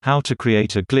How to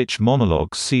Create a Glitch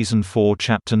Monologues Season 4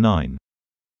 Chapter 9.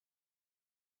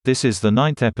 This is the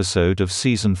 9th episode of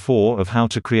Season 4 of How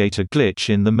to Create a Glitch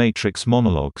in the Matrix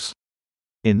Monologues.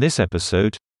 In this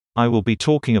episode, I will be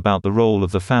talking about the role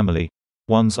of the family,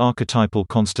 one's archetypal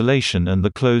constellation and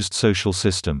the closed social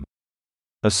system.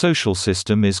 A social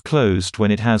system is closed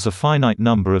when it has a finite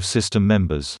number of system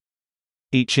members.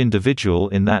 Each individual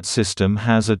in that system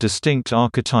has a distinct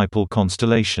archetypal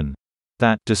constellation.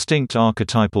 That distinct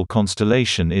archetypal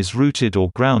constellation is rooted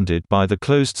or grounded by the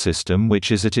closed system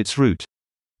which is at its root,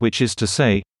 which is to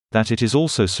say, that it is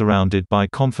also surrounded by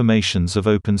conformations of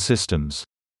open systems.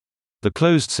 The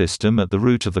closed system at the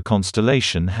root of the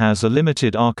constellation has a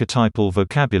limited archetypal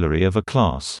vocabulary of a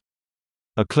class.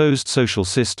 A closed social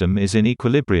system is in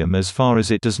equilibrium as far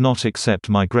as it does not accept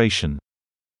migration.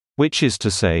 Which is to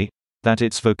say, that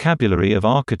its vocabulary of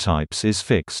archetypes is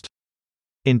fixed.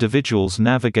 Individuals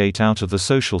navigate out of the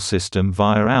social system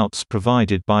via outs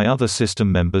provided by other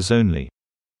system members only.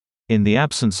 In the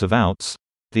absence of outs,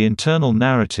 the internal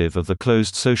narrative of the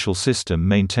closed social system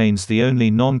maintains the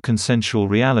only non-consensual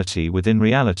reality within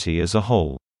reality as a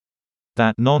whole.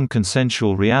 That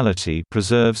non-consensual reality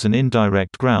preserves an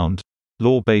indirect ground,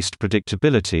 law-based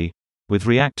predictability, with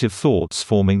reactive thoughts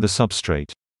forming the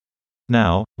substrate.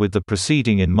 Now, with the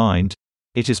preceding in mind,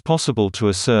 it is possible to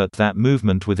assert that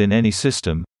movement within any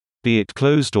system, be it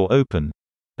closed or open,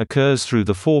 occurs through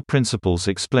the four principles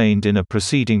explained in a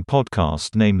preceding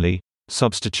podcast, namely,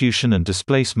 substitution and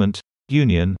displacement,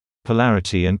 union,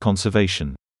 polarity and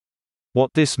conservation.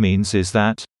 What this means is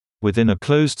that, within a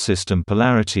closed system,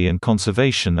 polarity and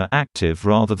conservation are active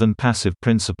rather than passive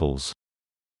principles.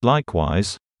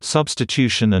 Likewise,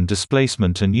 substitution and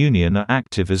displacement and union are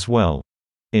active as well.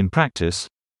 In practice,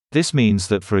 this means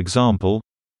that, for example,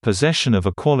 possession of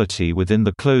a quality within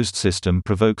the closed system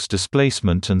provokes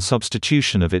displacement and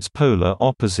substitution of its polar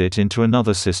opposite into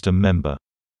another system member.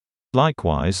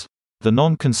 Likewise, the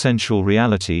non-consensual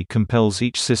reality compels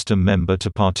each system member to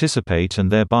participate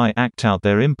and thereby act out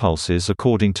their impulses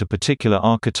according to particular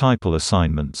archetypal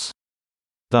assignments.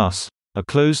 Thus, a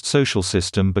closed social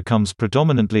system becomes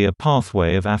predominantly a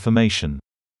pathway of affirmation.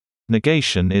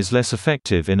 Negation is less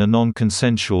effective in a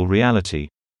non-consensual reality,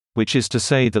 which is to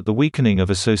say that the weakening of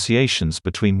associations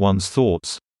between one's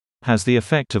thoughts has the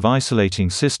effect of isolating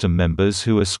system members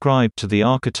who ascribe to the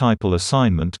archetypal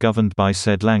assignment governed by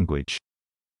said language.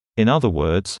 In other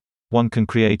words, one can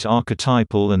create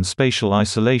archetypal and spatial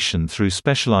isolation through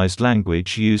specialized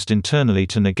language used internally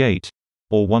to negate,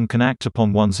 or one can act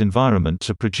upon one's environment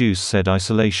to produce said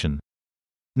isolation.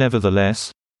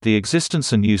 Nevertheless, the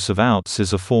existence and use of outs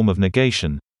as a form of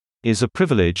negation is a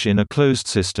privilege in a closed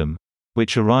system,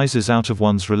 which arises out of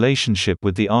one's relationship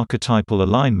with the archetypal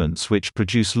alignments which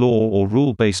produce law or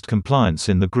rule-based compliance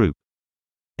in the group.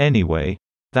 Anyway,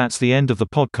 that's the end of the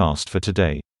podcast for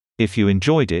today. If you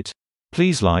enjoyed it,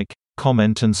 please like,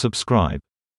 comment and subscribe.